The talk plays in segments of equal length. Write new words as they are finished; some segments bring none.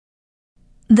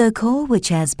The coal which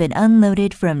has been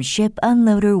unloaded from Ship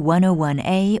Unloader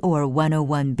 101A or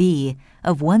 101B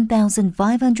of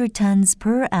 1,500 tons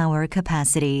per hour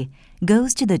capacity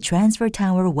goes to the Transfer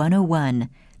Tower 101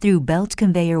 through Belt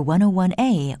Conveyor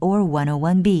 101A or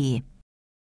 101B.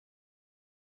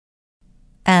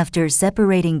 After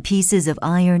separating pieces of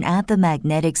iron at the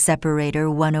Magnetic Separator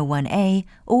 101A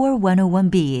or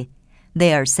 101B,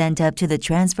 they are sent up to the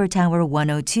Transfer Tower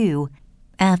 102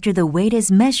 after the weight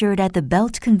is measured at the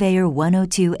Belt Conveyor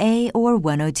 102A or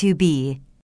 102B.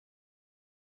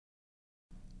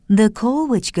 The coal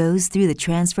which goes through the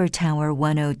Transfer Tower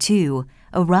 102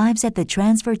 arrives at the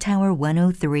Transfer Tower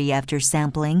 103 after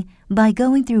sampling by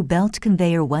going through Belt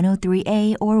Conveyor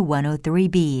 103A or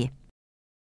 103B.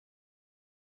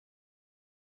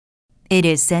 It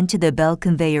is sent to the Belt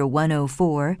Conveyor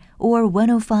 104 or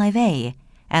 105A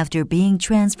after being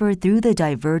transferred through the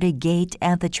diverted gate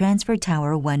at the Transfer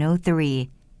Tower 103,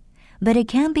 but it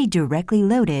can be directly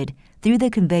loaded through the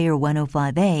Conveyor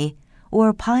 105A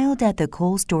or piled at the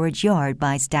coal storage yard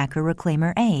by Stacker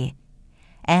Reclaimer A,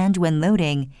 and when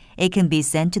loading, it can be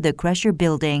sent to the crusher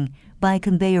building by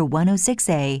Conveyor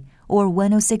 106A or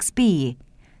 106B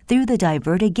through the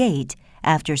diverted gate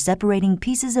after separating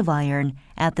pieces of iron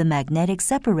at the Magnetic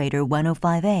Separator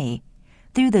 105A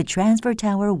through the Transfer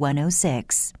Tower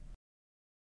 106.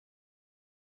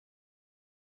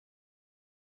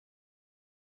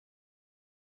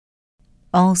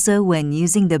 Also, when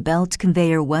using the Belt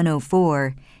Conveyor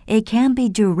 104, it can be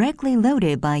directly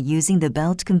loaded by using the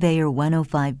Belt Conveyor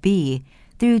 105B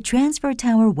through Transfer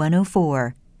Tower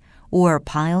 104, or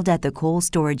piled at the coal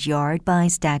storage yard by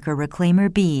Stacker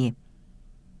Reclaimer B.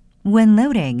 When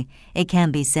loading, it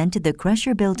can be sent to the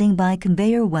crusher building by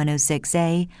Conveyor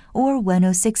 106A or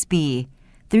 106B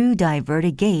through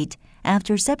diverted gate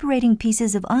after separating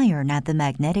pieces of iron at the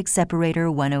Magnetic Separator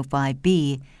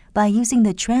 105B by using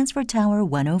the Transfer Tower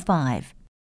 105.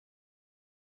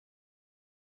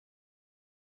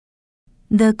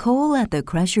 The coal at the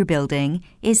crusher building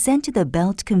is sent to the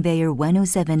Belt Conveyor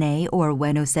 107A or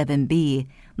 107B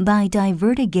by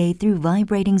diverted gate through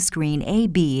vibrating screen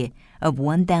AB of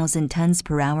 1,000 tons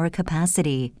per hour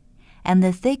capacity, and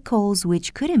the thick coals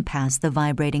which couldn't pass the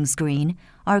vibrating screen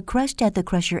are crushed at the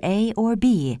crusher A or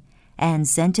B and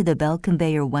sent to the Belt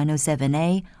Conveyor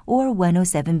 107A or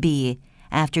 107B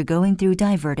after going through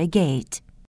diverted gate.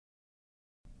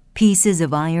 Pieces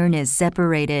of iron is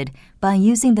separated by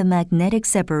using the Magnetic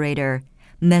Separator,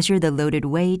 measure the loaded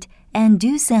weight, and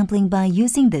do sampling by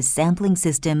using the sampling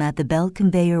system at the Belt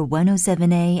Conveyor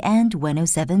 107A and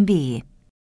 107B.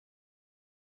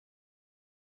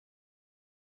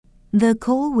 The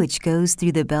coal which goes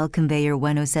through the Belt Conveyor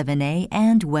 107A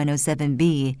and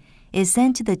 107B is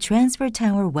sent to the Transfer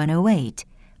Tower 108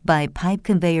 by Pipe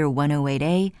Conveyor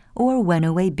 108A or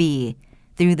 108B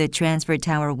through the Transfer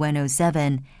Tower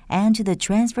 107 and to the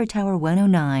Transfer Tower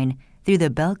 109 through the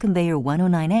Belt Conveyor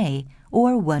 109A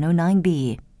or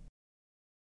 109B.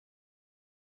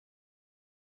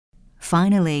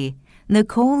 Finally, the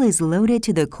coal is loaded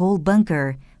to the coal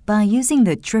bunker by using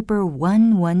the Tripper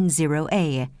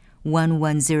 110A,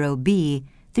 110B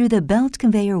through the Belt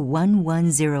Conveyor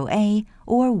 110A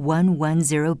or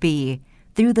 110B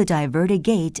through the diverted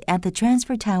gate at the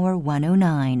Transfer Tower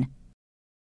 109.